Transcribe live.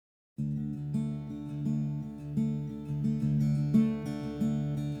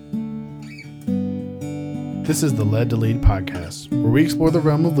This is the Led to Lead podcast, where we explore the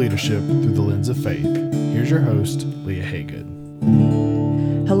realm of leadership through the lens of faith. Here's your host, Leah Haygood.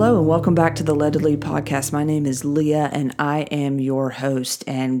 Hello and welcome back to the Led to Lead podcast. My name is Leah and I am your host.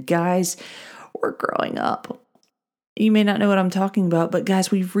 And guys, we're growing up. You may not know what I'm talking about, but guys,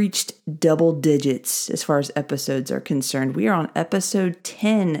 we've reached double digits as far as episodes are concerned. We are on episode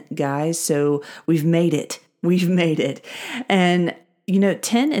 10, guys, so we've made it. And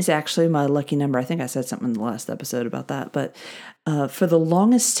 10 is actually my lucky number. I think I said something in the last episode about that, but for the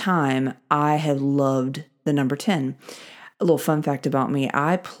longest time, I have loved the number 10. A little fun fact about me,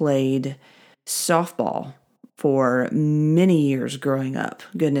 I played softball for many years growing up.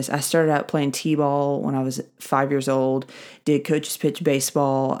 Goodness, I started out playing t-ball when I was 5 years old, did coach's pitch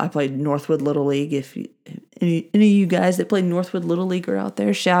baseball. I played Northwood Little League. If any of you guys that played Northwood Little League are out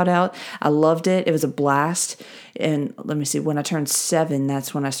there, shout out. I loved it. It was a blast. And let me see, when I turned 7,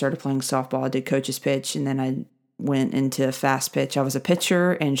 that's when I started playing softball. I did coach's pitch, and then I went into fast pitch. I was a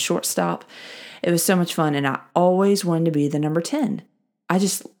pitcher and shortstop. It was so much fun, and I always wanted to be the number 10. I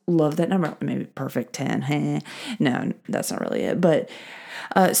just love that number. Maybe perfect 10. No, that's not really it. But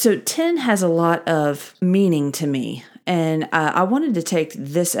so 10 has a lot of meaning to me. And I wanted to take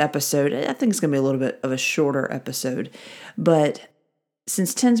this episode. I think it's going to be a little bit of a shorter episode. But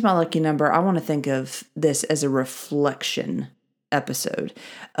since 10's my lucky number, I want to think of this as a reflection episode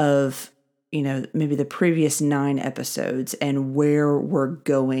of, maybe the previous 9 episodes and where we're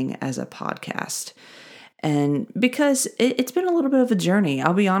going as a podcast. And because it's been a little bit of a journey,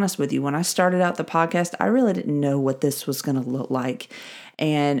 I'll be honest with you. When I started out the podcast, I really didn't know what this was going to look like.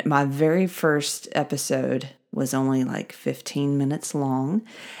 And my very first episode was only like 15 minutes long.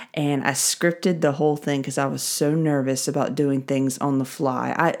 And I scripted the whole thing because I was so nervous about doing things on the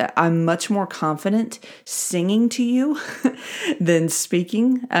fly. I'm much more confident singing to you than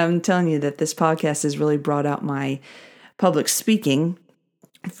speaking. I'm telling you that this podcast has really brought out my public speaking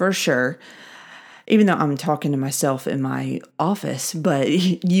for sure. Even though I'm talking to myself in my office, but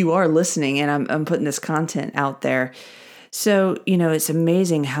you are listening and I'm putting this content out there. So, it's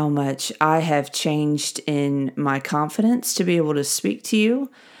amazing how much I have changed in my confidence to be able to speak to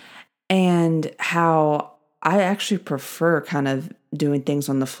you and how I actually prefer kind of doing things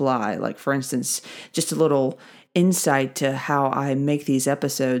on the fly. Like, for instance, just a little insight to how I make these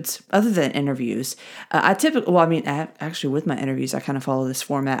episodes other than interviews. Actually with my interviews, I kind of follow this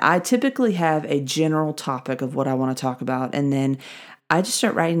format. I typically have a general topic of what I want to talk about, and then I just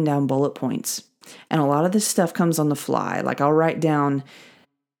start writing down bullet points. And a lot of this stuff comes on the fly. Like, I'll write down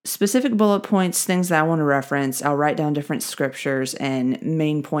specific bullet points, things that I want to reference. I'll write down different scriptures and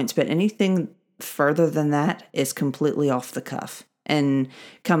main points, but anything further than that is completely off the cuff and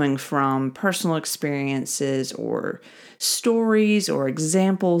coming from personal experiences or stories or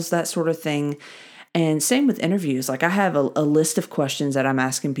examples, that sort of thing. And same with interviews. Like, I have a list of questions that I'm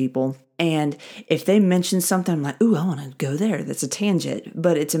asking people. And if they mention something, I'm like, ooh, I want to go there. That's a tangent,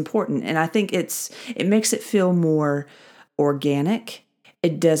 but it's important. And I think it makes it feel more organic.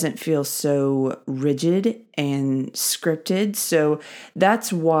 It doesn't feel so rigid and scripted. So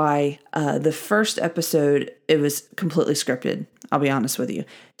that's why the first episode, it was completely scripted. I'll be honest with you.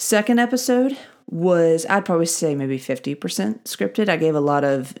 Second episode was, I'd probably say maybe 50% scripted. I gave a lot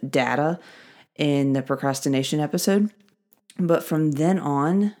of data in the procrastination episode. But from then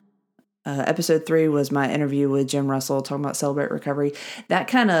on, episode 3 was my interview with Jim Russell talking about Celebrate Recovery. That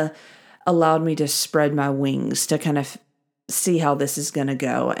kind of allowed me to spread my wings to kind of see how this is going to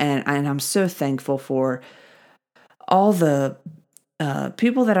go. And I'm so thankful for all the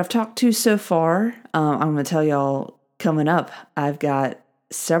people that I've talked to so far. I'm going to tell y'all coming up, I've got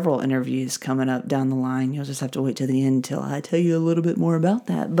several interviews coming up down the line. You'll just have to wait to the end till I tell you a little bit more about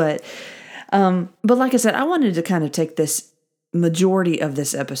that. But like I said, I wanted to kind of take this majority of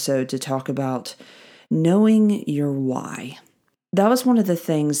this episode to talk about knowing your why. That was one of the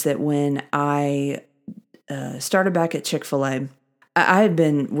things that when I started back at Chick-fil-A, I had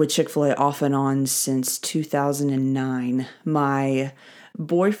been with Chick-fil-A off and on since 2009. My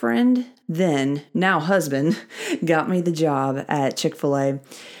boyfriend, then, now husband, got me the job at Chick-fil-A.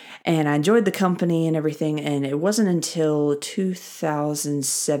 And I enjoyed the company and everything. And it wasn't until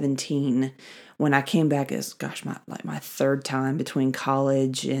 2017 when I came back as, my third time between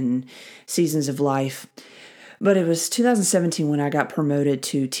college and seasons of life. But it was 2017 when I got promoted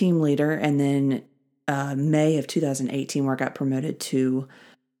to team leader, and then May of 2018 where I got promoted to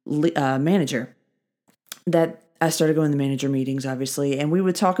manager. That I started going to manager meetings, obviously, and we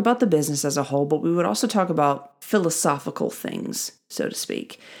would talk about the business as a whole, but we would also talk about philosophical things, so to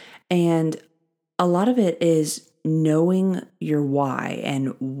speak. And a lot of it is knowing your why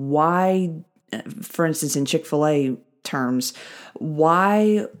and why for instance, in Chick-fil-A terms,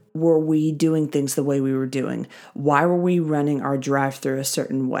 why were we doing things the way we were doing? Why were we running our drive-through a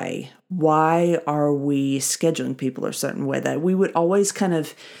certain way? Why are we scheduling people a certain way? That we would always kind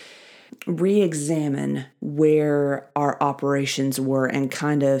of re-examine where our operations were and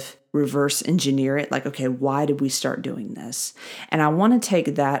kind of reverse engineer it. Like, okay, why did we start doing this? And I want to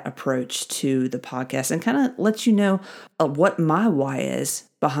take that approach to the podcast and kind of let you know what my why is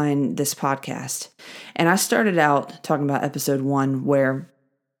behind this podcast. And I started out talking about episode 1 where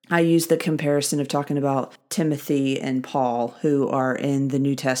I used the comparison of talking about Timothy and Paul, who are in the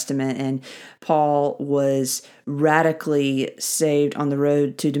New Testament, and Paul was radically saved on the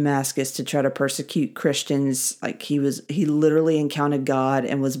road to Damascus to try to persecute Christians. Like he literally encountered God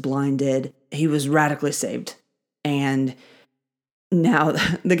and was blinded. He was radically saved. And now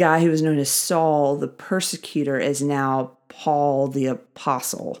the guy who was known as Saul, the persecutor, is now Paul the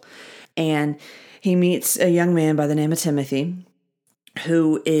apostle. And he meets a young man by the name of Timothy,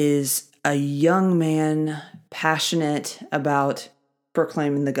 who is a young man passionate about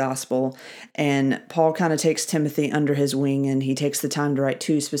proclaiming the gospel. And Paul kind of takes Timothy under his wing, and he takes the time to write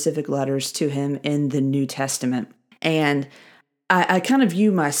 2 specific letters to him in the New Testament. And I kind of view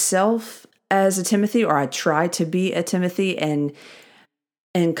myself as a Timothy, or I try to be a Timothy, and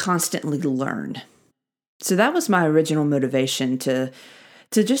constantly learn. So that was my original motivation to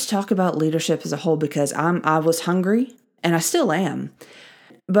just talk about leadership as a whole, because I was hungry. And I still am.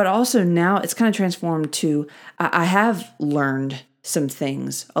 But also now it's kind of transformed to, I have learned some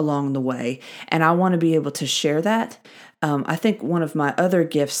things along the way, and I want to be able to share that. I think one of my other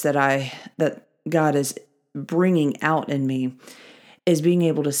gifts that God is bringing out in me is being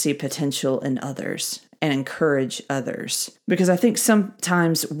able to see potential in others and encourage others. Because I think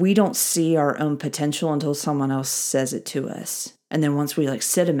sometimes we don't see our own potential until someone else says it to us. And then once we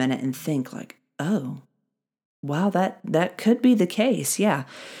sit a minute and think oh, wow, that could be the case. Yeah.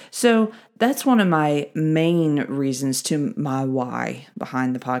 So that's one of my main reasons to my why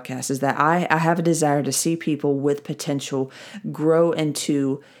behind the podcast, is that I have a desire to see people with potential grow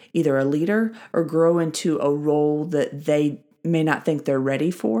into either a leader or grow into a role that they may not think they're ready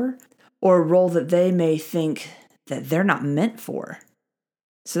for, or a role that they may think that they're not meant for.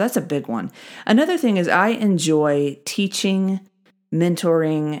 So that's a big one. Another thing is I enjoy teaching,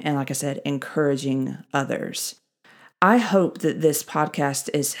 mentoring, and like I said, encouraging others. I hope that this podcast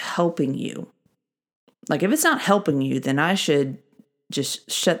is helping you. Like if it's not helping you, then I should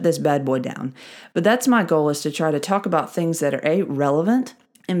just shut this bad boy down. But that's my goal, is to try to talk about things that are A, relevant,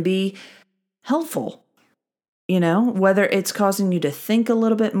 and B, helpful. Whether it's causing you to think a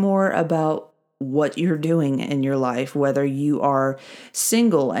little bit more about what you're doing in your life, whether you are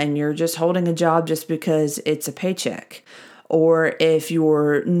single and you're just holding a job just because it's a paycheck, or if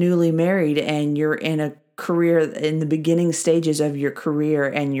you're newly married and you're in a career in the beginning stages of your career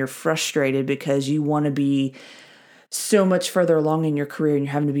and you're frustrated because you want to be so much further along in your career and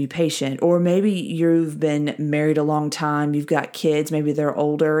you're having to be patient. Or maybe you've been married a long time, you've got kids, maybe they're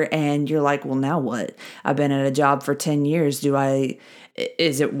older, and you're like, well, now what? I've been at a job for 10 years.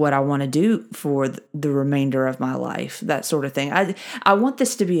 Is it what I want to do for the remainder of my life? That sort of thing. I want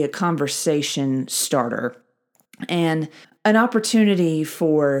this to be a conversation starter and an opportunity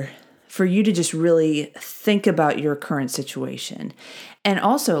for you to just really think about your current situation. And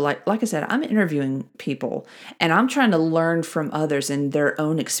also, like I said, I'm interviewing people and I'm trying to learn from others and their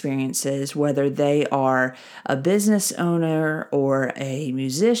own experiences, whether they are a business owner or a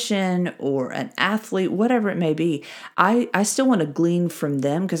musician or an athlete, whatever it may be. I still want to glean from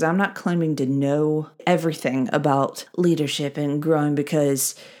them, because I'm not claiming to know everything about leadership and growing,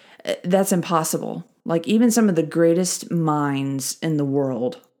 because that's impossible. Like even some of the greatest minds in the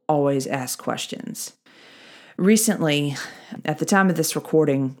world always ask questions. Recently, at the time of this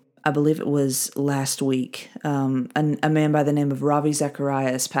recording, I believe it was last week, a man by the name of Ravi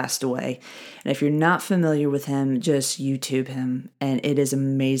Zacharias passed away. And if you're not familiar with him, just YouTube him. And it is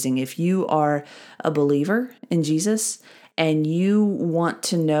amazing. If you are a believer in Jesus and you want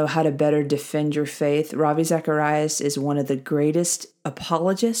to know how to better defend your faith, Ravi Zacharias is one of the greatest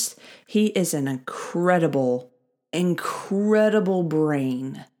apologists. He is an incredible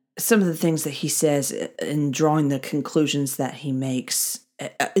brain. Some of the things that he says and drawing the conclusions that he makes,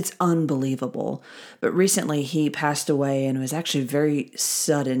 it's unbelievable. But recently he passed away, and it was actually very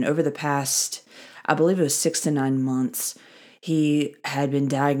sudden. Over the past, I believe it was 6 to 9 months, he had been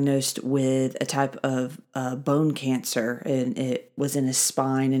diagnosed with a type of bone cancer, and it was in his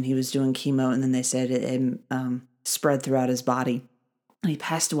spine, and he was doing chemo, and then they said it spread throughout his body. And he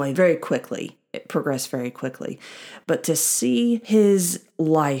passed away very quickly. It progressed very quickly. But to see his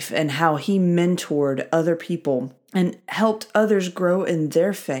life and how he mentored other people and helped others grow in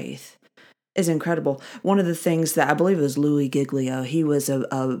their faith is incredible. One of the things that I believe was Louis Giglio, he was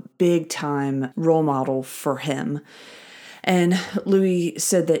a big time role model for him. And Louis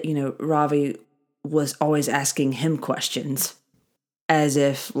said that, Ravi was always asking him questions as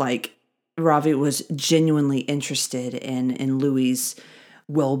if like Ravi was genuinely interested in Louis'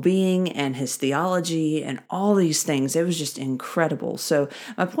 well-being and his theology and all these things. It was just incredible. So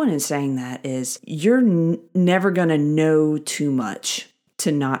my point in saying that is you're never going to know too much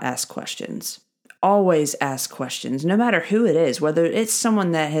to not ask questions. Always ask questions, no matter who it is, whether it's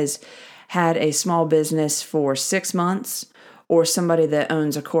someone that has had a small business for 6 months or somebody that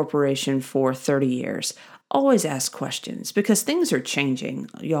owns a corporation for 30 years. Always ask questions because things are changing.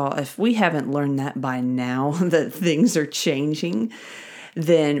 Y'all, if we haven't learned that by now, that things are changing,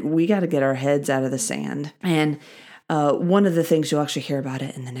 then we got to get our heads out of the sand. And one of the things you'll actually hear about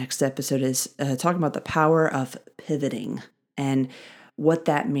it in the next episode is talking about the power of pivoting and what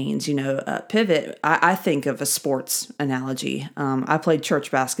that means. Pivot, I think of a sports analogy. I played church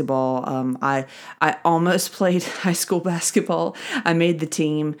basketball. I almost played high school basketball. I made the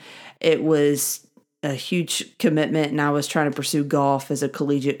team. It was a huge commitment, and I was trying to pursue golf as a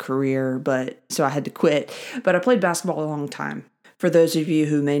collegiate career, so I had to quit. But I played basketball a long time. For those of you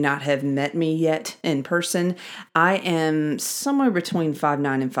who may not have met me yet in person, I am somewhere between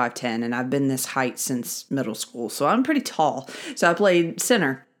 5'9" and 5'10", and I've been this height since middle school, so I'm pretty tall. So I played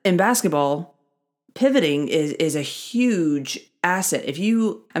center. In basketball, pivoting is a huge asset. If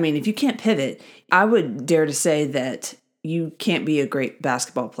you can't pivot, I would dare to say that you can't be a great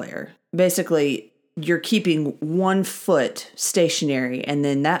basketball player. Basically, you're keeping one foot stationary and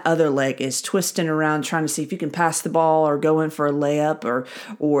then that other leg is twisting around trying to see if you can pass the ball or go in for a layup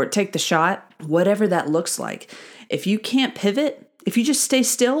or take the shot, whatever that looks like. If you can't pivot, if you just stay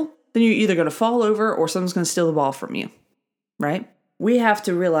still, then you're either going to fall over or someone's going to steal the ball from you, right? We have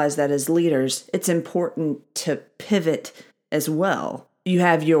to realize that as leaders, it's important to pivot as well. You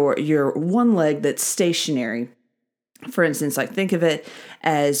have your one leg that's stationary. For instance, like think of it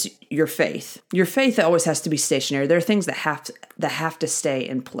as your faith. Your faith always has to be stationary. There are things that have to stay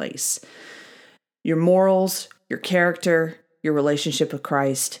in place. Your morals, your character, your relationship with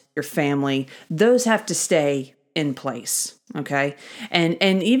Christ, your family, those have to stay in place, okay?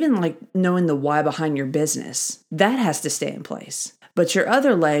 And even like knowing the why behind your business, that has to stay in place. But your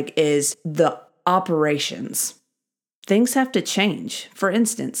other leg is the operations. Things have to change. For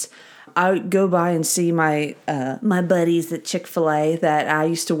instance, I go by and see my buddies at Chick-fil-A that I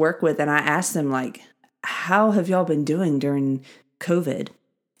used to work with, and I ask them, like, how have y'all been doing during COVID?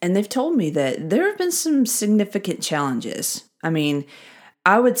 And they've told me that there have been some significant challenges. I mean,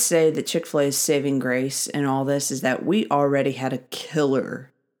 I would say that Chick-fil-A's saving grace in all this is that we already had a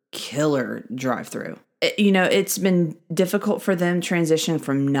killer drive-through. It's been difficult for them transition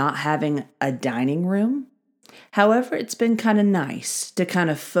from not having a dining room. However, it's been kind of nice to kind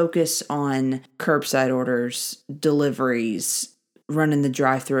of focus on curbside orders, deliveries, running the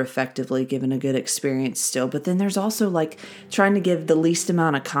drive-thru effectively, giving a good experience still. But then there's also like trying to give the least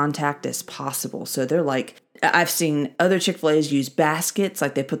amount of contact as possible. So they're like, I've seen other Chick-fil-A's use baskets,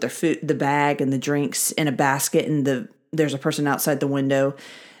 like they put their food, the bag and the drinks in a basket, and there's a person outside the window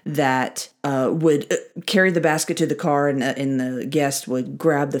that would carry the basket to the car, and the guest would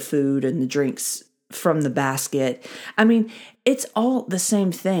grab the food and the drinks from the basket. I mean, it's all the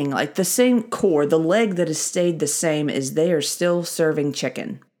same thing, like the same core. The leg that has stayed the same is they are still serving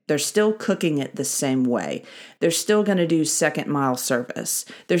chicken. They're still cooking it the same way. They're still going to do second mile service.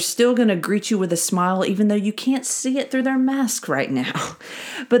 They're still going to greet you with a smile, even though you can't see it through their mask right now.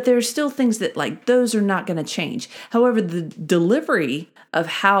 But there are still things that like those are not going to change. However, the delivery of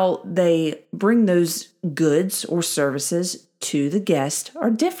how they bring those goods or services to the guest are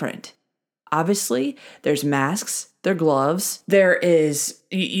different. Obviously, there's masks, there are gloves, there is,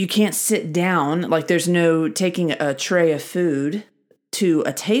 you can't sit down, like there's no taking a tray of food to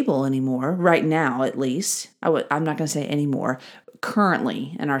a table anymore, right now at least. I'm not going to say anymore,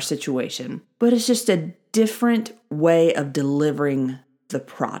 currently in our situation. But it's just a different way of delivering the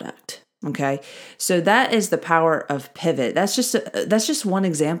product, okay? So that is the power of pivot. That's just one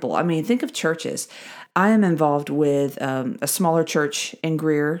example. I mean, think of churches. I am involved with a smaller church in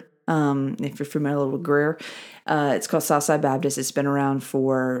Greer. If you're familiar with Greer, it's called Southside Baptist. It's been around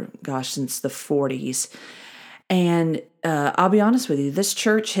since the 40s. And I'll be honest with you, this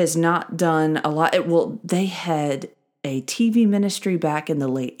church has not done a lot. They had a TV ministry back in the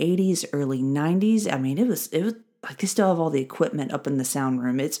late 80s, early 90s. I mean, it was they still have all the equipment up in the sound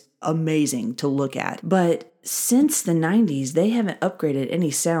room. It's amazing to look at. But since the 90s, they haven't upgraded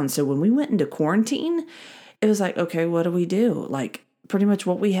any sound. So when we went into quarantine, it was like, okay, what do we do? Like, pretty much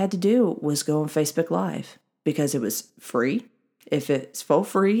what we had to do was go on Facebook Live because it was free. If it's for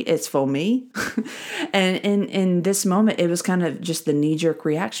free, it's for me. And in this moment, it was kind of just the knee-jerk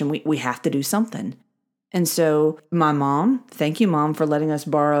reaction. We have to do something. And so my mom, thank you, Mom, for letting us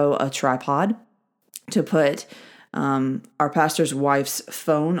borrow a tripod to put our pastor's wife's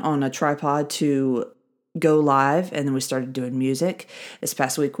phone on a tripod to go live. And then we started doing music. This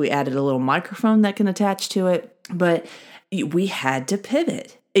past week, we added a little microphone that can attach to it. But we had to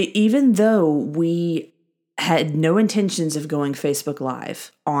pivot. Even though we had no intentions of going Facebook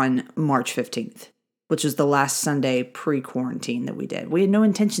Live on March 15th, which was the last Sunday pre-quarantine that we did. We had no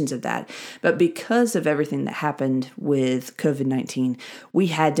intentions of that. But because of everything that happened with COVID-19, we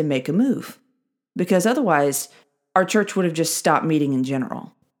had to make a move. Because otherwise, our church would have just stopped meeting in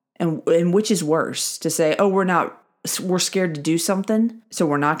general. And which is worse, to say, oh, we're scared to do something, so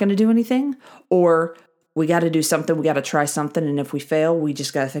we're not going to do anything? Or we got to do something, we got to try something, and if we fail, we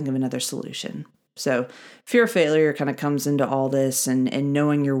just got to think of another solution. So fear of failure kind of comes into all this, and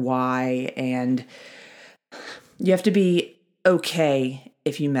knowing your why, and you have to be okay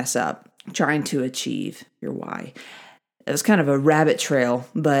if you mess up, trying to achieve your why. It was kind of a rabbit trail,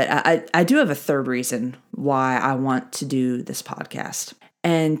 but I do have a third reason why I want to do this podcast.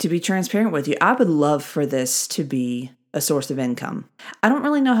 And to be transparent with you, I would love for this to be a source of income. I don't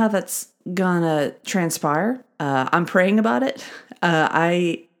really know how that's gonna transpire. I'm praying about it.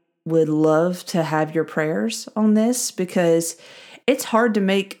 I would love to have your prayers on this because it's hard to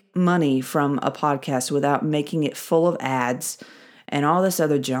make money from a podcast without making it full of ads and all this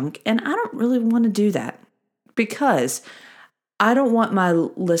other junk. And I don't really want to do that because I don't want my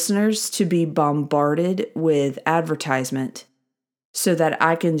listeners to be bombarded with advertisement so that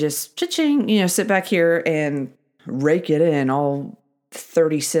I can just cha-ching, sit back here and rake it in all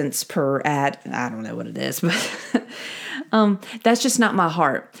 30 cents per ad. I don't know what it is, but that's just not my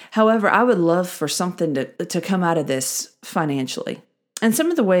heart. However, I would love for something to come out of this financially. And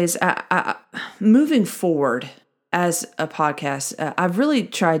some of the ways I moving forward as a podcast, I've really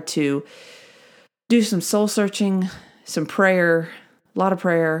tried to do some soul searching, some prayer, a lot of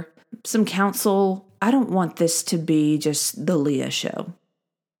prayer, some counsel. I don't want this to be just the Leah show.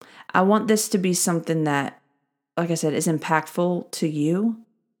 I want this to be something that, like I said, is impactful to you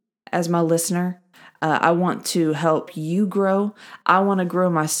as my listener. I want to help you grow. I want to grow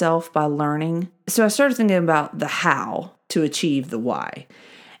myself by learning. So I started thinking about the how to achieve the why.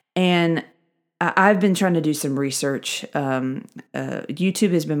 And I've been trying to do some research.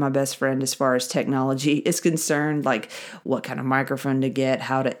 YouTube has been my best friend as far as technology is concerned, like what kind of microphone to get,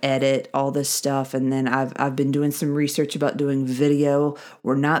 how to edit, all this stuff. And then I've been doing some research about doing video.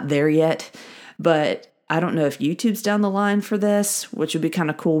 We're not there yet, but I don't know if YouTube's down the line for this, which would be kind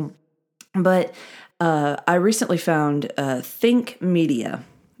of cool. But I recently found Think Media.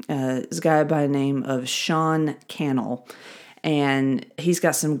 This guy by the name of Sean Cannell. And he's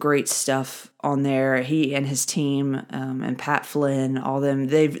got some great stuff on there. He and his team and Pat Flynn, all them,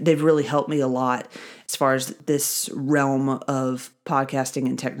 they've really helped me a lot as far as this realm of podcasting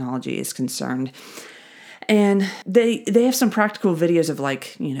and technology is concerned. And they have some practical videos of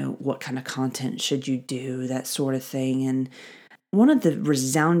what kind of content should you do, that sort of thing. And one of the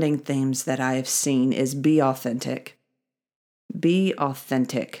resounding themes that I have seen is be authentic. Be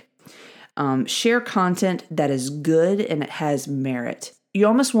authentic. Share content that is good and it has merit. You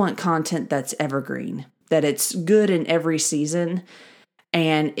almost want content that's evergreen, that it's good in every season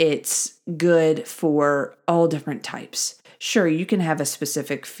and it's good for all different types. Sure, you can have a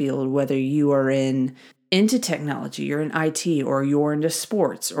specific field, whether you are into technology, you're in IT, or you're into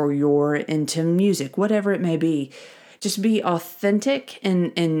sports, or you're into music, whatever it may be. Just be authentic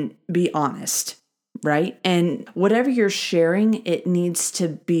and be honest. Right? And whatever you're sharing, it needs to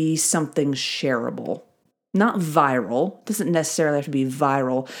be something shareable, not viral. It doesn't necessarily have to be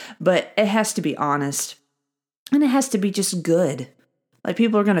viral, but it has to be honest and it has to be just good. Like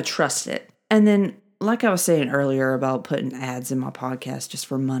people are going to trust it. And then, like I was saying earlier about putting ads in my podcast just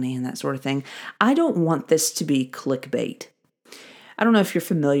for money and that sort of thing, I don't want this to be clickbait. I don't know if you're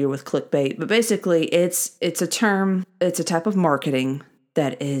familiar with clickbait, but basically it's a term, it's a type of marketing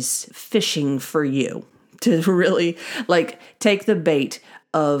that is fishing for you to really take the bait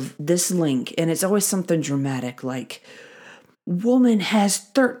of this link. And it's always something dramatic like woman has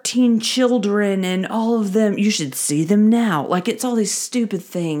 13 children and all of them, you should see them now. Like it's all these stupid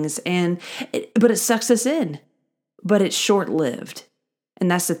things but it sucks us in, but it's short-lived.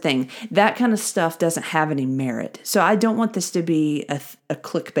 And that's the thing. That kind of stuff doesn't have any merit. So I don't want this to be a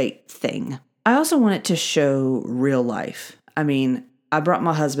clickbait thing. I also want it to show real life. I mean, I brought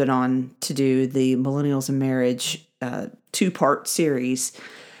my husband on to do the Millennials and Marriage 2-part series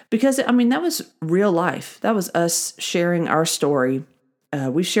because, I mean, that was real life. That was us sharing our story.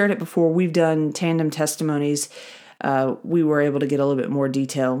 We've shared it before. We've done tandem testimonies. We were able to get a little bit more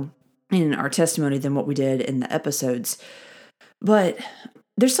detail in our testimony than what we did in the episodes. But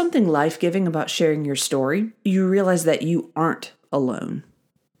there's something life-giving about sharing your story. You realize that you aren't alone.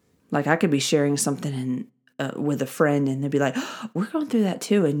 Like I could be sharing something with a friend and they'd be like, oh, we're going through that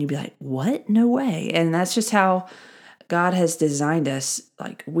too. And you'd be like, what? No way. And that's just how God has designed us.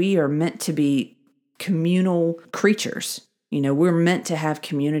 Like we are meant to be communal creatures. You know, we're meant to have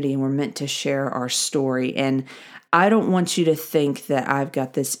community and we're meant to share our story. And I don't want you to think that I've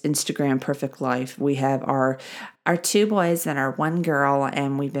got this Instagram perfect life. We have our 2 boys and our 1 girl,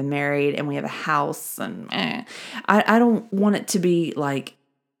 and we've been married, and we have a house. And I don't want it to be like,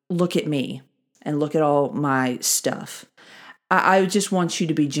 look at me and look at all my stuff. I just want you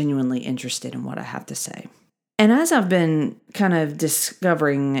to be genuinely interested in what I have to say. And as I've been kind of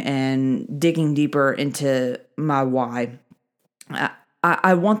discovering and digging deeper into my why,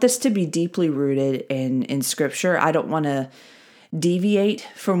 I want this to be deeply rooted in Scripture. I don't want to deviate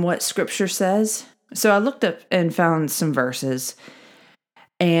from what Scripture says. So I looked up and found some verses,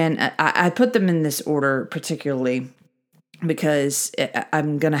 and I put them in this order particularly because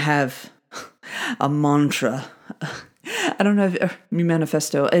I'm going to have a mantra. I don't know if you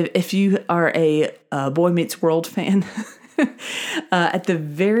manifesto. If you are a Boy Meets World fan, at the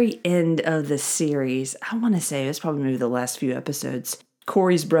very end of the series, I want to say it's probably maybe the last few episodes,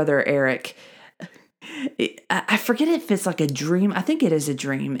 Corey's brother, Eric, I forget if it's like a dream. I think it is a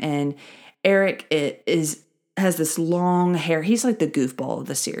dream. And Eric has this long hair. He's like the goofball of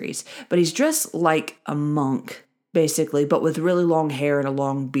the series, but he's dressed like a monk, basically, but with really long hair and a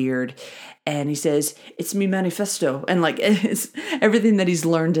long beard. And he says, it's me manifesto. And like it's everything that he's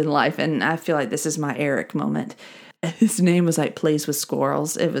learned in life. And I feel like this is my Eric moment. His name was like Plays with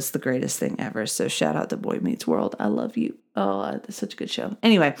Squirrels. It was the greatest thing ever. So shout out to Boy Meets World. I love you. Oh, that's such a good show.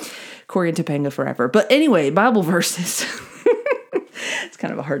 Anyway, Corey and Topanga forever. But anyway, Bible verses. It's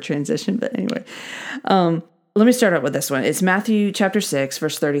kind of a hard transition, but anyway. Let me start out with this one. It's Matthew chapter 6,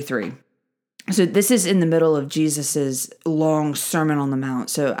 verse 33. So this is in the middle of Jesus's long Sermon on the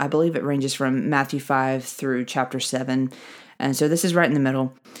Mount. So I believe it ranges from Matthew 5 through chapter 7. And so this is right in the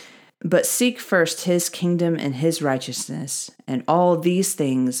middle. But seek first his kingdom and his righteousness, and all these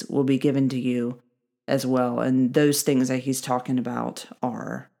things will be given to you as well. And those things that he's talking about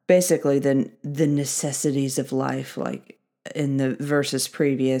are basically the necessities of life. Like in the verses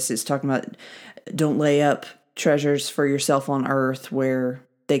previous, it's talking about don't lay up treasures for yourself on earth where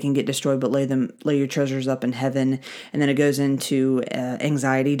they can get destroyed, but lay your treasures up in heaven. And then it goes into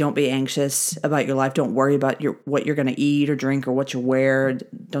anxiety. Don't be anxious about your life. Don't worry about what you're going to eat or drink or what you wear.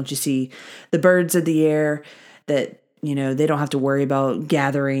 Don't you see the birds of the air that, you know, they don't have to worry about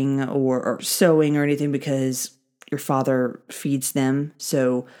gathering or sowing or anything because your Father feeds them.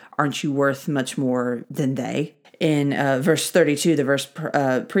 So aren't you worth much more than they? In verse 32, the verse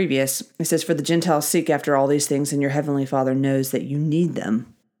previous, it says, for the Gentiles seek after all these things, and your heavenly Father knows that you need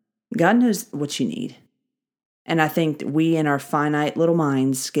them. God knows what you need. And I think that we in our finite little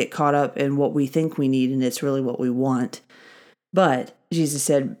minds get caught up in what we think we need, and it's really what we want. But Jesus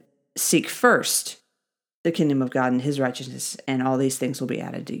said, seek first the kingdom of God and his righteousness, and all these things will be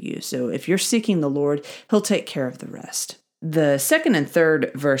added to you. So if you're seeking the Lord, he'll take care of the rest. The second and third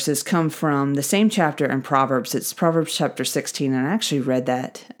verses come from the same chapter in Proverbs. It's Proverbs chapter 16, and I actually read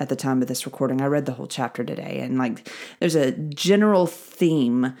that at the time of this recording. I read the whole chapter today, and like there's a general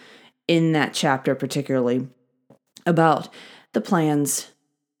theme in that chapter particularly about the plans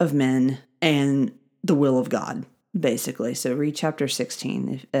of men and the will of God, basically. So read chapter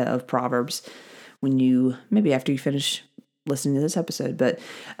 16 of Proverbs maybe after you finish listening to this episode. But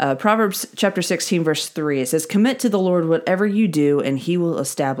Proverbs chapter 16, verse 3, it says, commit to the Lord whatever you do, and he will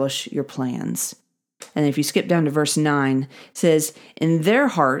establish your plans. And if you skip down to verse 9, it says, in their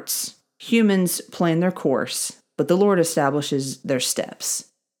hearts, humans plan their course, but the Lord establishes their steps.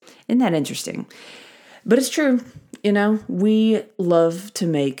 Isn't that interesting? But it's true. You know, we love to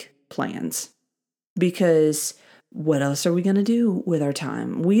make plans because what else are we going to do with our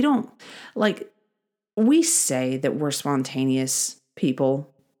time? We say that we're spontaneous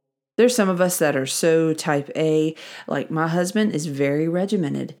people. There's some of us that are so type A. Like my husband is very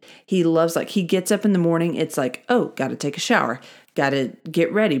regimented. He loves, he gets up in the morning. It's like, oh, got to take a shower. Got to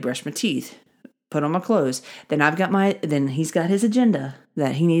get ready, brush my teeth, put on my clothes. Then he's got his agenda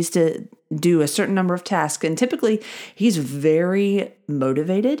that he needs to do a certain number of tasks. And typically he's very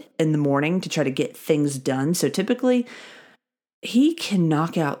motivated in the morning to try to get things done. So typically he can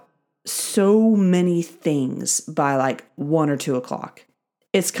knock out so many things by like 1 or 2 o'clock.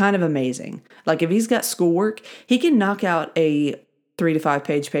 It's kind of amazing. Like if he's got schoolwork, he can knock out a 3 to 5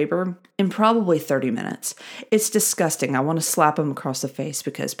 page paper in probably 30 minutes. It's disgusting. I want to slap him across the face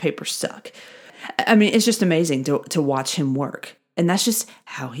because papers suck. I mean, it's just amazing to watch him work. And that's just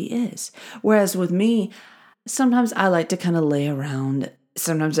how he is. Whereas with me, sometimes I like to kind of lay around.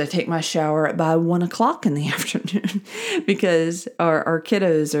 Sometimes I take my shower by 1 o'clock in the afternoon because our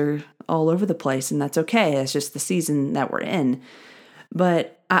kiddos are all over the place, and that's okay. It's just the season that we're in.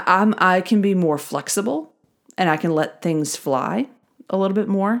 But I can be more flexible, and I can let things fly a little bit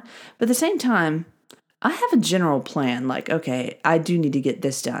more. But at the same time, I have a general plan, like, okay, I do need to get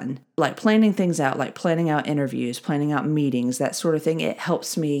this done. Like planning things out, like planning out interviews, planning out meetings, that sort of thing. It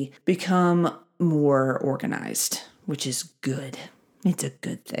helps me become more organized, which is good. It's a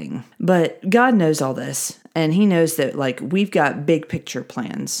good thing. But God knows all this, and he knows that, like, we've got big picture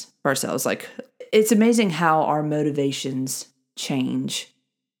plans for ourselves. Like, it's amazing how our motivations change.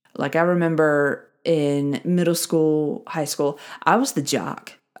 Like, I remember in middle school, high school, I was the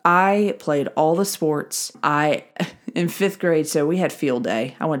jock. I played all the sports. In 5th grade, so we had field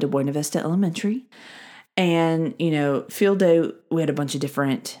day. I went to Buena Vista Elementary. And, field day, we had a bunch of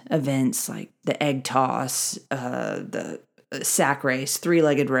different events like the egg toss, the sack race,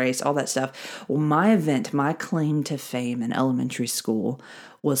 3-legged race, all that stuff. Well, my event, my claim to fame in elementary school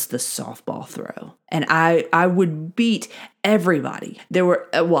was the softball throw. And I would beat everybody. There were,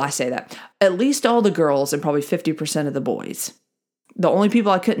 I say that, at least all the girls and probably 50% of the boys. The only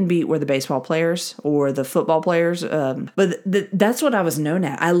people I couldn't beat were the baseball players or the football players. But that's what I was known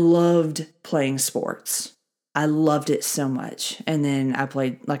at. I loved playing sports. I loved it so much. And then I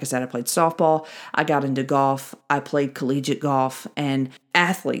played softball. I got into golf. I played collegiate golf and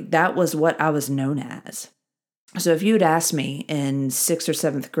athlete. That was what I was known as. So if you had asked me in 6th or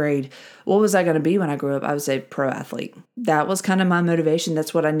 7th grade, what was I going to be when I grew up? I would say pro athlete. That was kind of my motivation.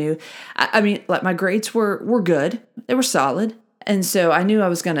 That's what I knew. I mean, like my grades were good. They were solid. And so I knew I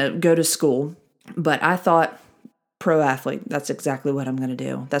was going to go to school, but I thought pro athlete, that's exactly what I'm going to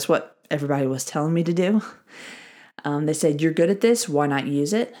do. That's what everybody was telling me to do. They said, you're good at this. Why not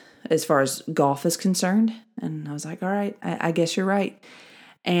use it as far as golf is concerned? And I was like, all right, I guess you're right.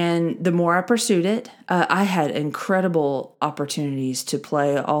 And the more I pursued it, I had incredible opportunities to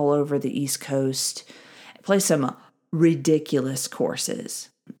play all over the East Coast, play some ridiculous courses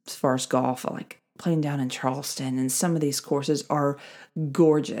as far as golf, like playing down in Charleston. And some of these courses are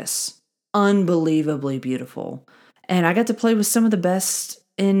gorgeous, unbelievably beautiful. And I got to play with some of the best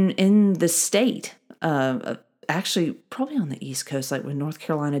in the state, actually probably on the East Coast, like with North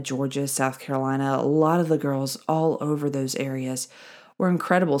Carolina, Georgia, South Carolina. A lot of the girls all over those areas were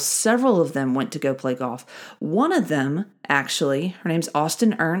incredible. Several of them went to go play golf. One of them, actually, her name's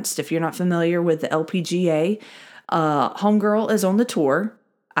Austin Ernst. If you're not familiar with the LPGA, homegirl is on the tour.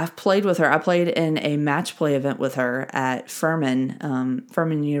 I've played with her. I played in a match play event with her at Furman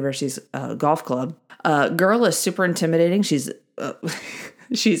University's golf club. Girl is super intimidating.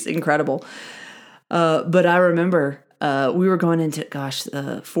 She's incredible. But I remember we were going into,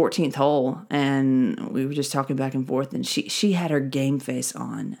 the 14th hole, and we were just talking back and forth, and she had her game face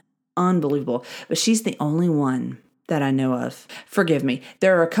on. Unbelievable. But she's the only one that I know of. Forgive me.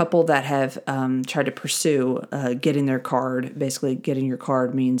 There are a couple that have tried to pursue getting their card. Basically, getting your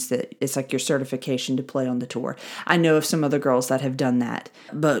card means that it's like your certification to play on the tour. I know of some other girls that have done that.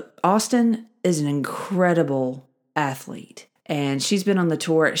 But Austin is an incredible athlete. And she's been on the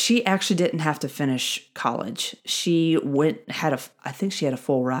tour. She actually didn't have to finish college. She I think she had a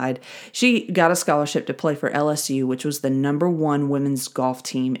full ride. She got a scholarship to play for LSU, which was the #1 women's golf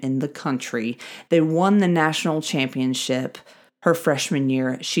team in the country. They won the national championship her freshman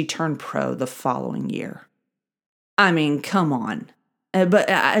year. She turned pro the following year. I mean, come on. But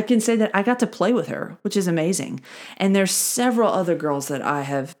I can say that I got to play with her, which is amazing. And there's several other girls that I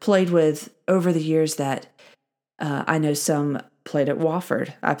have played with over the years that I know some played at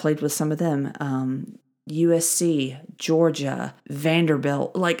Wofford. I played with some of them. USC, Georgia,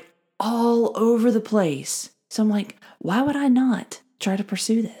 Vanderbilt, like all over the place. So I'm like, why would I not try to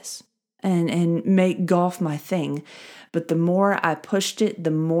pursue this and make golf my thing? But the more I pushed it,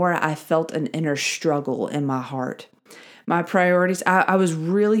 the more I felt an inner struggle in my heart. My priorities, I was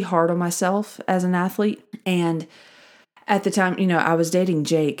really hard on myself as an athlete. And at the time, I was dating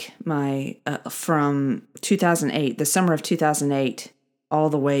Jake, from 2008, the summer of 2008. all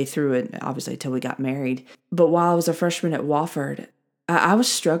the way through it, obviously, until we got married. But while I was a freshman at Wofford, I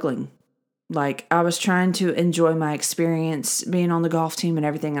was struggling. Like, I was trying to enjoy my experience being on the golf team and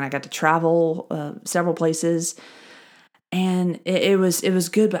everything, and I got to travel several places. And it was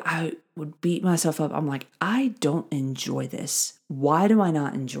good, but I would beat myself up. I'm like, I don't enjoy this. Why do I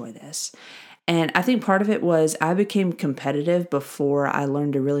not enjoy this? And I think part of it was I became competitive before I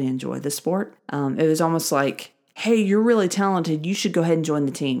learned to really enjoy the sport. It was almost like, hey, you're really talented. You should go ahead and join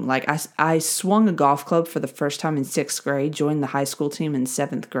the team. Like I swung a golf club for the first time in 6th grade, joined the high school team in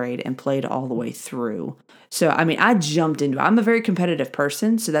 7th grade, and played all the way through. So, I mean, I jumped into it. I'm a very competitive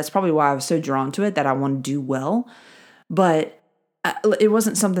person, so that's probably why I was so drawn to it, that I want to do well. But it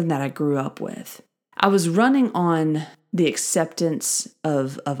wasn't something that I grew up with. I was running on the acceptance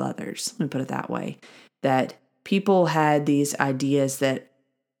of others. Let me put it that way. That people had these ideas that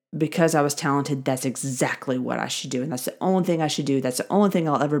because I was talented, that's exactly what I should do. And that's the only thing I should do. That's the only thing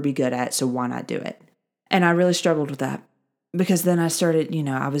I'll ever be good at. So why not do it? And I really struggled with that because then I started,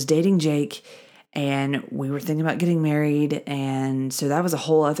 I was dating Jake and we were thinking about getting married. And so that was a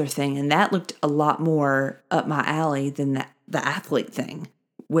whole other thing. And that looked a lot more up my alley than the athlete thing,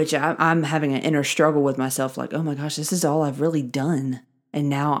 which I'm having an inner struggle with myself. Like, oh my gosh, this is all I've really done. And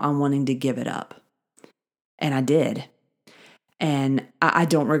now I'm wanting to give it up. And I did. And I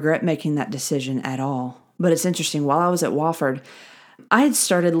don't regret making that decision at all. But it's interesting. While I was at Wofford, I had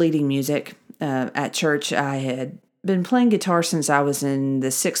started leading music at church. I had been playing guitar since I was in the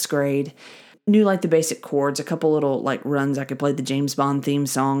 6th grade. Knew like the basic chords, a couple little like runs. I could play the James Bond theme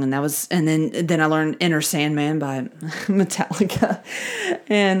song, and then I learned Enter Sandman by Metallica.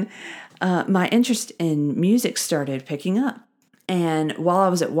 And my interest in music started picking up. And while I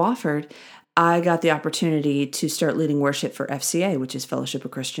was at Wofford, I got the opportunity to start leading worship for FCA, which is Fellowship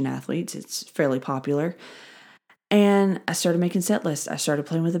of Christian Athletes. It's fairly popular. And I started making set lists. I started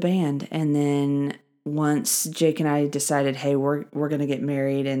playing with a band. And then once Jake and I decided, hey, we're going to get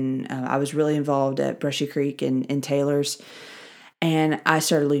married, and I was really involved at Brushy Creek and Taylor's. And I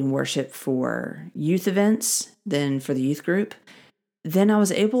started leading worship for youth events, then for the youth group. Then I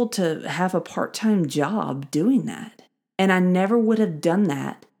was able to have a part-time job doing that. And I never would have done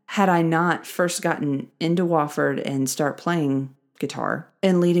that had I not first gotten into Wofford and start playing guitar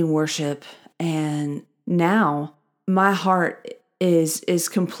and leading worship. And now my heart is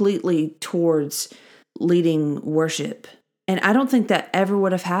completely towards leading worship. And I don't think that ever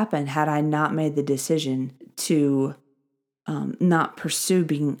would have happened had I not made the decision to not pursue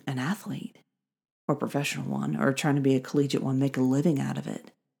being an athlete or professional one or trying to be a collegiate one, make a living out of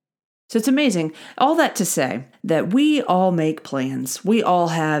it. So it's amazing. All that to say that we all make plans. We all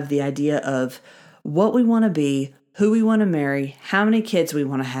have the idea of what we want to be, who we want to marry, how many kids we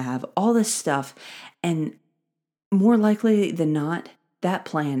want to have, all this stuff. And more likely than not, that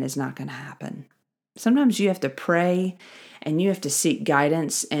plan is not going to happen. Sometimes you have to pray and you have to seek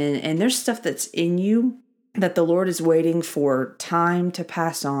guidance. And there's stuff that's in you that the Lord is waiting for time to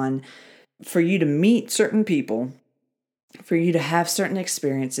pass on, for you to meet certain people, for you to have certain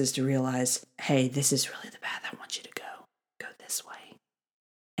experiences to realize, hey, this is really the path I want you to go. Go this way.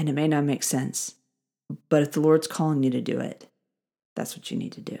 And it may not make sense, but if the Lord's calling you to do it, that's what you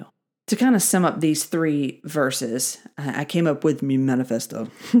need to do. To kind of sum up these 3 verses, I came up with me manifesto.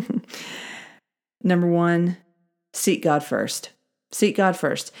 Number 1, seek God first. Seek God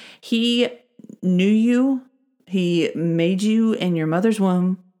first. He knew you. He made you in your mother's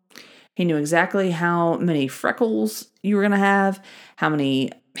womb. He knew exactly how many freckles you were going to have, how many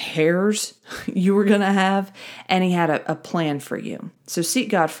hairs you were going to have, and he had a plan for you. So seek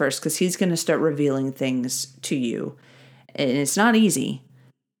God first, because he's going to start revealing things to you. And it's not easy,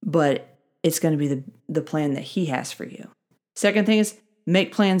 but it's going to be the plan that he has for you. Second thing is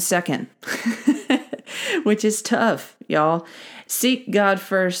make plans second, which is tough, y'all. Seek God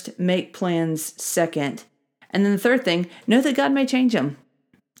first, make plans second. And then the third thing, know that God may change them.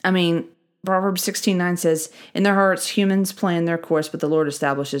 I mean, Proverbs 16:9 says, in their hearts, humans plan their course, but the Lord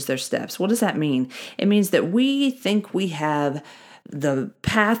establishes their steps. What does that mean? It means that we think we have the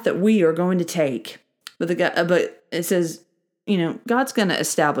path that we are going to take, but it says, God's going to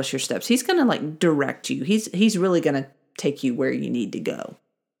establish your steps. He's going to direct you. He's really going to take you where you need to go.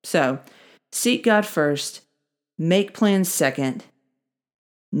 So seek God first, make plans second,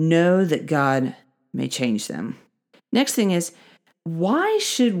 know that God may change them. Next thing is, why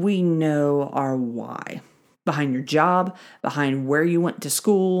should we know our why? Behind your job, behind where you went to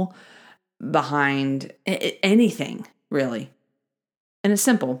school, behind anything, really. And it's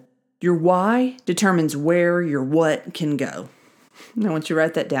simple. Your why determines where your what can go. I want you to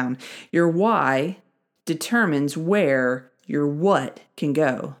write that down. Your why determines where your what can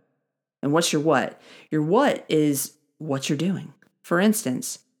go. And what's your what? Your what is what you're doing. For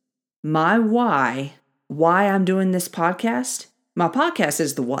instance, my why I'm doing this podcast, my podcast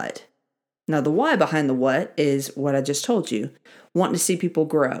is the what. Now, the why behind the what is what I just told you, wanting to see people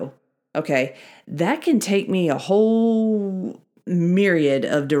grow. Okay, that can take me a whole myriad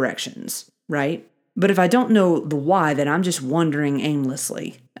of directions, right? But if I don't know the why, then I'm just wandering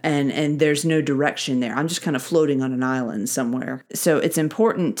aimlessly and there's no direction there. I'm just kind of floating on an island somewhere. So it's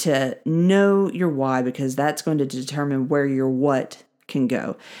important to know your why because that's going to determine where your what can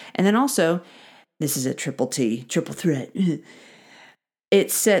go. And then also, this is a triple threat. It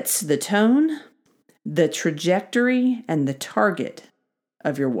sets the tone, the trajectory, and the target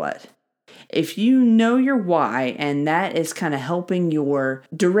of your what. If you know your why and that is kind of helping your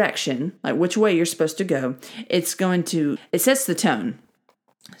direction, like which way you're supposed to go, it sets the tone.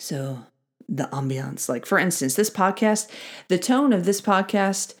 So the ambiance, like for instance, this podcast, the tone of this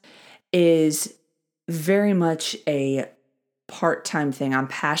podcast is very much a part-time thing. I'm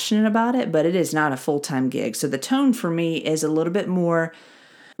passionate about it, but it is not a full-time gig. So the tone for me is a little bit more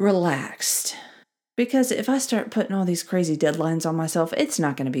relaxed. Because if I start putting all these crazy deadlines on myself, it's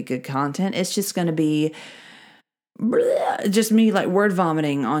not going to be good content. It's just going to be just me like word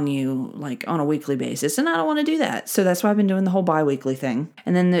vomiting on you like on a weekly basis. And I don't want to do that. So that's why I've been doing the whole bi-weekly thing.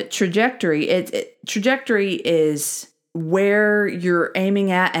 And then the trajectory, trajectory is where you're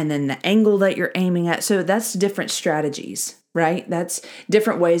aiming at and then the angle that you're aiming at. So that's different strategies, right? That's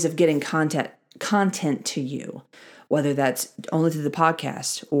different ways of getting content to you. Whether that's only through the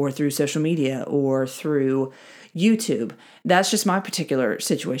podcast or through social media or through YouTube. That's just my particular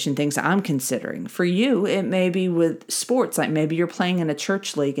situation, things I'm considering. For you, it may be with sports, like maybe you're playing in a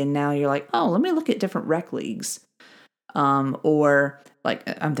church league and now you're like, oh, let me look at different rec leagues. Or like,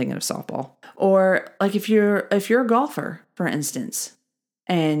 I'm thinking of softball. Or like if you're a golfer, for instance,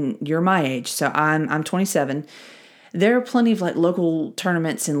 and you're my age, so I'm 27, there are plenty of like local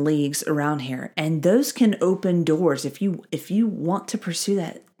tournaments and leagues around here, and those can open doors if you want to pursue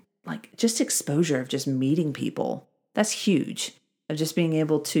that, like just exposure of just meeting people. That's huge, of just being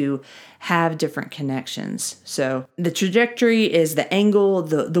able to have different connections. So the trajectory is the angle,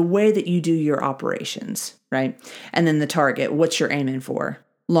 the way that you do your operations, right? And then the target, what you're aiming for,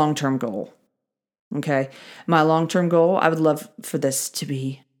 long-term goal. Okay, my long-term goal, I would love for this to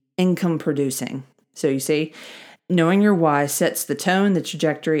be income producing. So you see, knowing your why sets the tone, the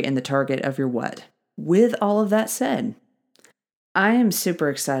trajectory, and the target of your what. With all of that said, I am super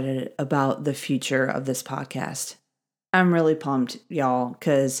excited about the future of this podcast. I'm really pumped, y'all,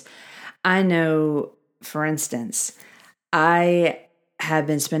 because I know, for instance, I have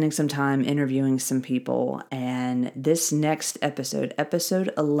been spending some time interviewing some people, and this next episode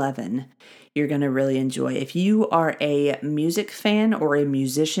 11, you're going to really enjoy. If you are a music fan or a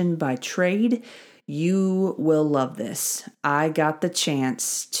musician by trade, you will love this. I got the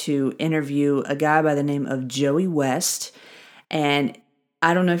chance to interview a guy by the name of Joey West. And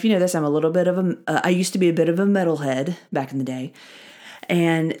I don't know if you know this, I'm a little bit of I used to be a bit of a metalhead back in the day.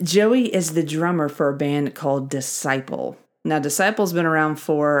 And Joey is the drummer for a band called Disciple. Now, Disciple's been around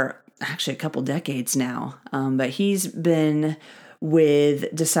for actually a couple decades now. But he's been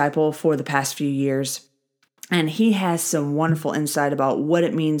with Disciple for the past few years. And he has some wonderful insight about what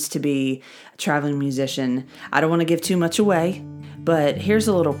it means to be a traveling musician. I don't want to give too much away, but here's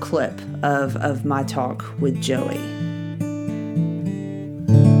a little clip of my talk with Joey.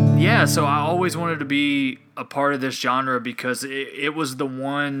 Yeah, so I always wanted to be a part of this genre because it was the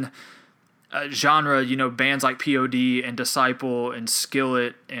one genre, bands like POD and Disciple and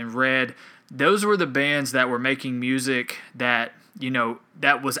Skillet and Red, those were the bands that were making music that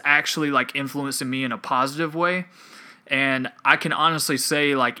that was actually like influencing me in a positive way. And I can honestly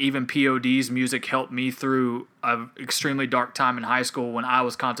say like even POD's music helped me through an extremely dark time in high school when I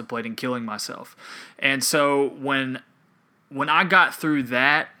was contemplating killing myself. And so when I got through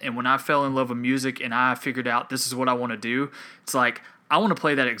that and when I fell in love with music and I figured out this is what I want to do, it's like I want to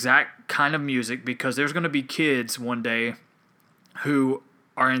play that exact kind of music because there's going to be kids one day who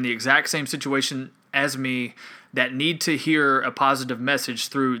are in the exact same situation as me that need to hear a positive message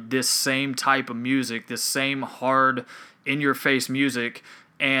through this same type of music, this same hard, in-your-face music,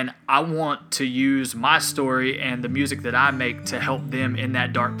 and I want to use my story and the music that I make to help them in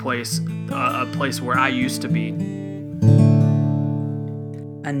that dark place, a place where I used to be.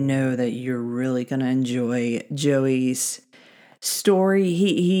 I know that you're really going to enjoy Joey's story.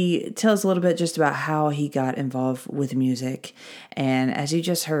 He tells a little bit just about how he got involved with music, and as you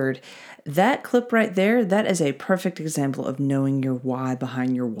just heard, that clip right there, that is a perfect example of knowing your why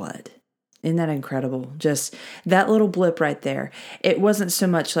behind your what. Isn't that incredible? Just that little blip right there. It wasn't so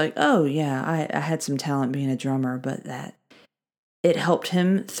much like, oh yeah, I had some talent being a drummer, but that it helped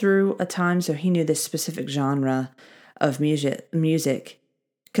him through a time. So he knew this specific genre of music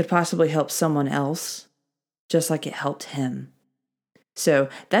could possibly help someone else, just like it helped him. So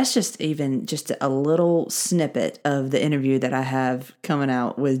that's just a little snippet of the interview that I have coming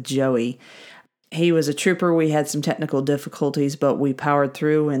out with Joey. He was a trooper. We had some technical difficulties, but we powered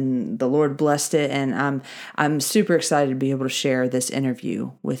through and the Lord blessed it. And I'm super excited to be able to share this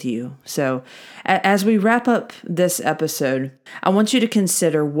interview with you. So as we wrap up this episode, I want you to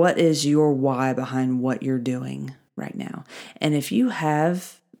consider, what is your why behind what you're doing right now? And if you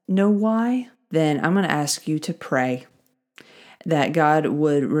have no why, then I'm going to ask you to pray that God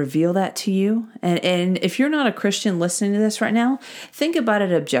would reveal that to you. And if you're not a Christian listening to this right now, think about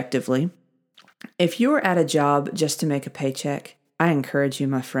it objectively. If you're at a job just to make a paycheck, I encourage you,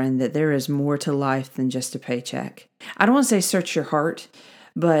 my friend, that there is more to life than just a paycheck. I don't want to say search your heart,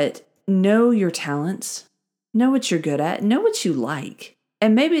 but know your talents, know what you're good at, know what you like.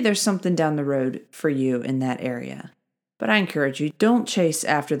 And maybe there's something down the road for you in that area. But I encourage you, don't chase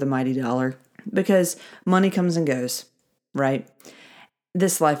after the mighty dollar, because money comes and goes, right?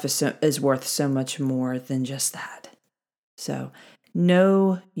 This life is worth so much more than just that. So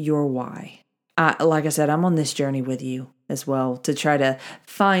know your why. Like I said, I'm on this journey with you as well to try to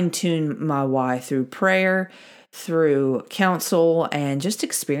fine-tune my why through prayer, through counsel, and just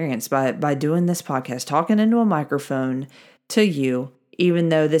experience by doing this podcast, talking into a microphone to you, even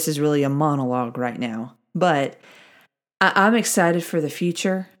though this is really a monologue right now. But I'm excited for the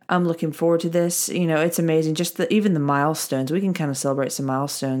future. I'm looking forward to this. You know, it's amazing. Just even the milestones. We can kind of celebrate some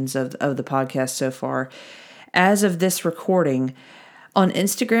milestones of the podcast so far. As of this recording, on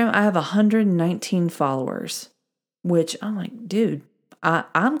Instagram, I have 119 followers, which I'm like, dude,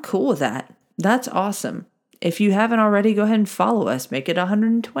 I'm cool with that. That's awesome. If you haven't already, go ahead and follow us. Make it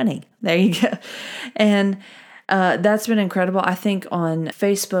 120. There you go. And that's been incredible. I think on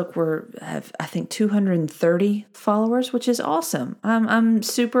Facebook, we have 230 followers, which is awesome. I'm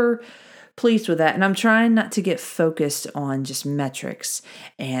super pleased with that. And I'm trying not to get focused on just metrics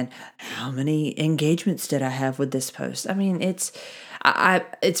and how many engagements did I have with this post. I mean, it's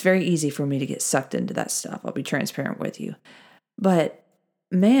very easy for me to get sucked into that stuff. I'll be transparent with you. But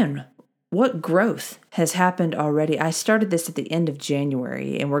man, what growth has happened already. I started this at the end of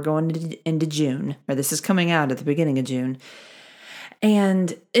January and we're going into June, or this is coming out at the beginning of June.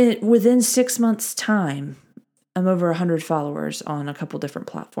 And within 6 months' time, I'm over 100 followers on a couple different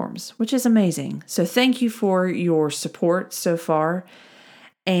platforms, which is amazing. So thank you for your support so far.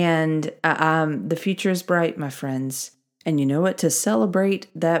 And the future is bright, my friends. And you know what? To celebrate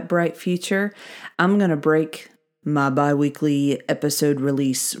that bright future, I'm going to break my bi-weekly episode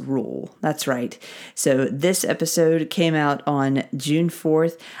release rule. That's right. So this episode came out on June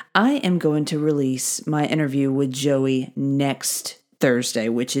 4th. I am going to release my interview with Joey next Thursday,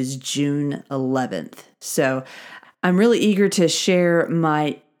 which is June 11th. So I'm really eager to share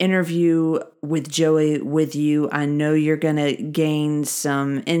my interview with Joey with you. I know you're going to gain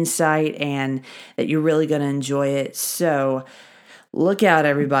some insight and that you're really going to enjoy it. So look out,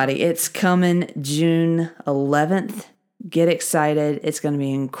 everybody. It's coming June 11th. Get excited. It's going to be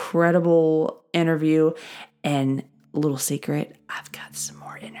an incredible interview. And a little secret, I've got some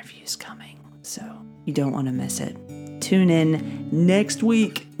more interviews coming. So you don't want to miss it. Tune in next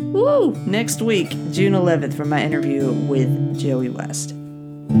week. Next week, June 11th, for my interview with Joey West.